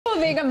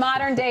Being a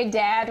modern-day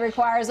dad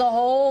requires a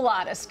whole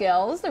lot of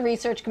skills. The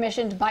research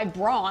commissioned by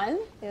Braun,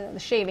 the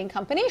shaving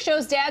company,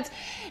 shows dads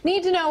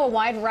need to know a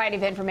wide variety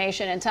of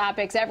information and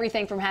topics,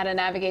 everything from how to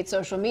navigate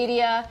social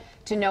media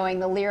to knowing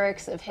the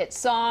lyrics of hit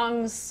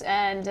songs.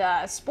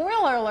 And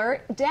spoiler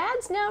alert,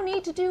 dads now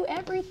need to do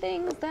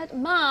everything that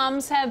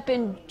moms have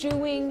been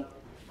doing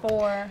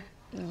for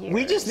years.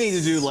 We just need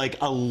to do like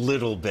a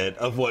little bit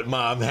of what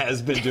mom has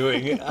been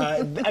doing.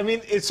 I mean,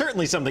 it's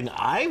certainly something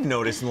I've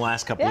noticed in the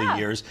last couple of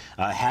years,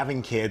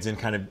 having kids and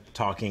kind of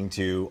talking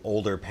to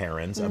older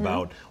parents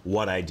about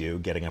what I do,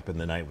 getting up in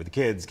the night with the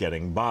kids,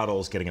 getting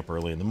bottles, getting up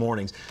early in the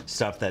mornings,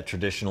 stuff that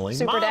traditionally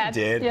Super mom dad.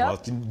 did. Yep.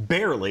 Well,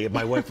 barely.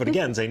 My wife would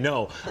again say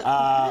no.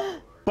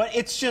 But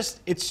it's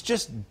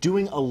just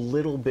doing a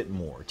little bit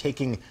more,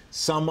 taking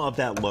some of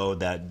that load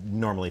that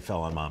normally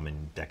fell on mom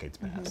in decades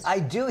past. I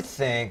do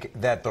think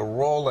that the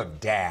role of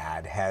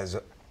dad has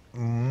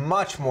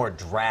much more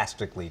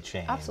drastically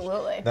changed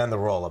than the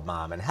role of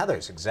mom. And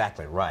Heather's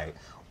exactly right.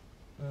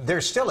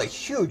 There's still a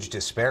huge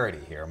disparity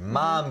here.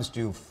 Moms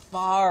do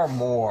far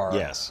more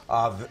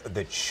of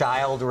the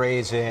child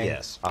raising,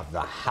 of the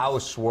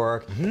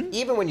housework,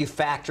 even when you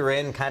factor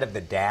in kind of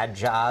the dad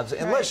jobs.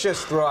 And let's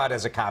just throw out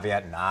as a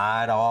caveat,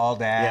 not all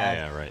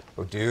dads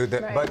do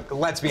that. But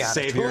let's be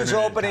honest, who's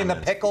opening the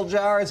pickle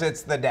jars?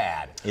 It's the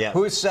dad.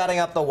 Who's setting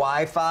up the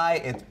Wi-Fi?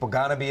 It's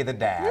gonna be the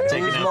dad.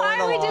 We did the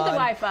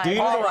Wi-Fi. Do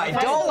you all right?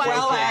 Don't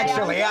well,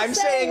 actually, I'm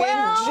saying in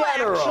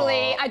general.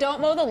 Actually, I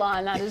don't mow the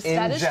lawn. That is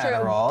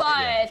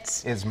true. But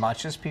as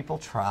much as people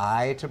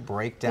try to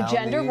break down the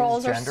gender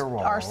roles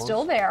are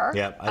still there.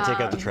 Yeah, I take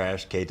out the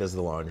trash. Kate does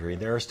the laundry.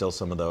 There are still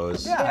some of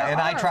those. Yeah,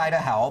 and I try to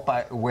help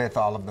with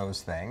all of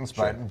those things.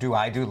 But do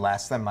I do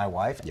less than my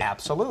wife?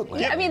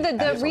 Absolutely. I mean,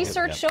 the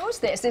research shows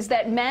this, is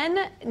that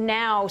men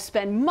now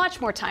spend much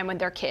more time with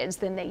their kids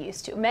than they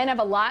used to. Men have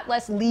a lot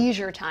less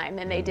leisure time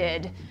than they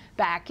did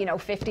back,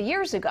 50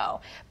 years ago.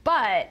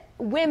 But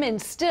women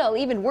still,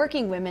 even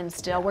working women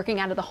still, working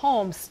out of the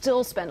home,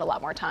 still spend a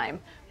lot more time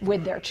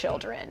with their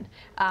children.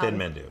 Than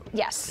men do.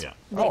 Yes. Yeah.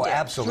 Oh,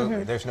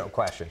 absolutely. There's no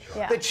question.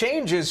 The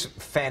change is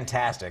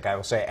fantastic, I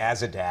will say,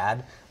 as a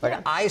dad. Like,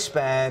 I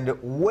spend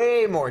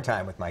way more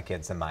time with my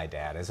kids than my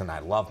dad is, and I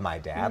love my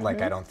dad.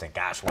 Like, I don't think,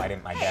 gosh, why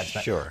didn't my dad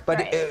spend...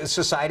 But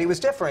society was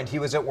different. He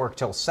was at work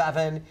till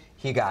 7.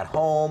 He got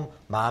home.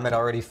 Mom had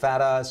already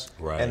fed us.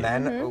 And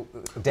then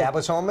dad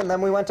was home, and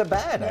then we went to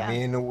bed. I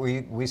mean,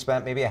 we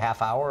spent maybe a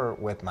half hour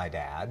with my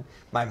dad.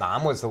 My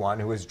mom was the one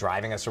who was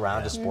driving us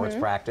around to sports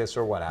practice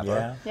or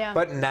whatever.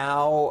 But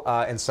now,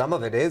 and some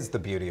of it is the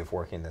beauty of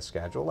working the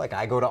schedule. Like,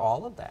 I go to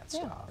all of that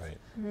stuff.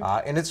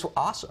 And it's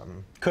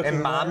awesome.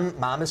 Cooking and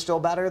mom is still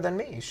better than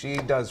me. She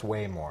does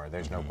way more.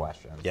 There's no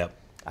question.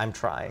 I'm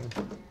trying.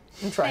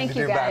 I'm trying to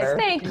do better.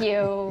 Thank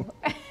you.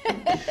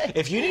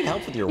 If you need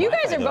help with your You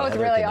guys are both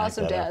really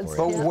awesome dads.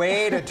 But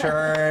way to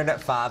turn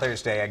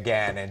Father's Day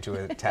again into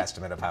a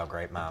testament of how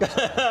great moms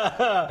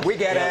are. We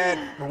get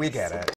it. We get it.